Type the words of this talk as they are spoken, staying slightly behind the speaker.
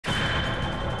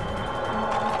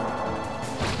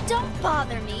Don't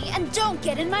bother me, and don't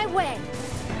get in my way.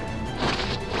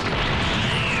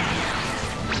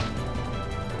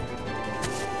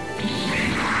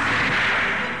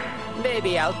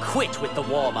 Maybe I'll quit with the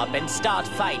warm-up and start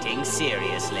fighting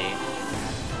seriously.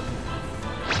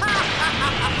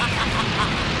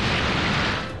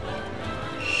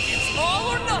 It's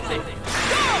all or nothing!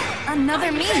 Go!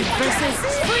 Another me versus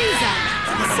FighterZ.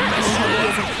 I certainly hope he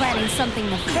isn't planning something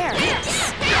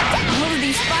nefarious. All of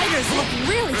these fighters look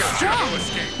really strong.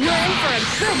 We're in for a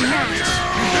good match.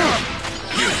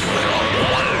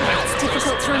 It's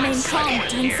difficult to remain calm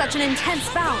during such an intense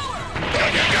bout.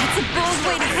 It's a bold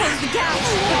way to close the gap,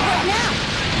 but what now?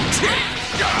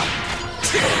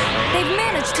 They've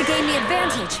managed to gain the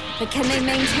advantage, but can they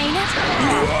maintain it?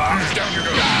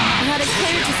 We're at a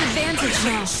clear disadvantage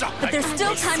now, but there's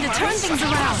still time to turn things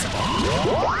around.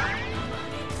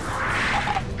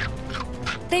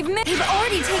 They've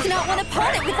already taken out one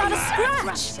opponent without a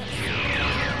scratch.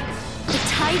 The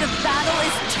tide of battle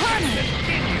is turning.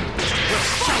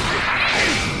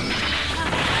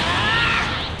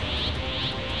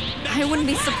 I wouldn't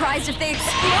be surprised if they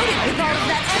exploded with all of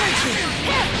that energy.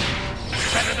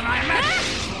 Better than I imagined.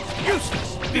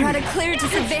 Useless. We're at a clear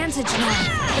disadvantage now,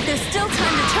 but there's still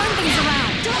time to turn things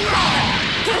around. Don't bother!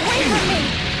 Get away from me!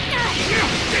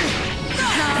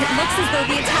 It looks as though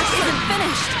the attack isn't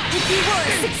finished. If you were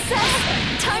a success,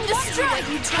 time to strike!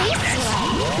 You taste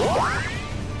like.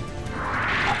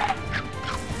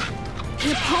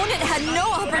 The opponent had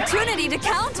no opportunity to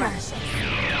counter.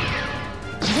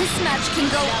 This match can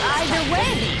go either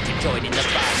way. To join in the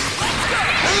fun. Let's go!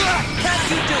 Can't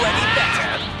you do any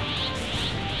better?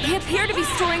 They appear to be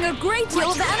storing a great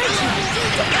deal of energy.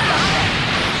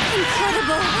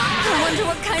 Incredible! I wonder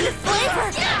what kind of flavor.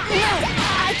 No,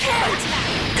 I can't.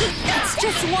 It's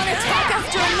just one attack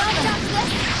after another.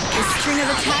 This string of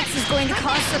attacks is going to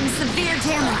cause some severe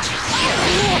damage.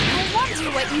 I wonder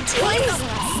what you do. Please,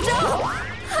 stop!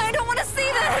 I don't want to see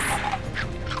this!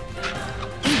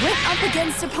 He went up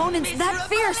against opponents that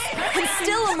fierce and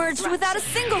still emerged without a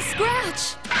single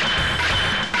scratch.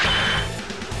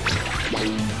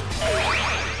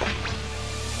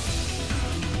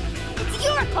 It's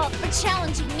your fault for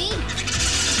challenging me.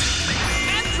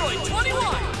 Android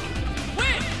 21!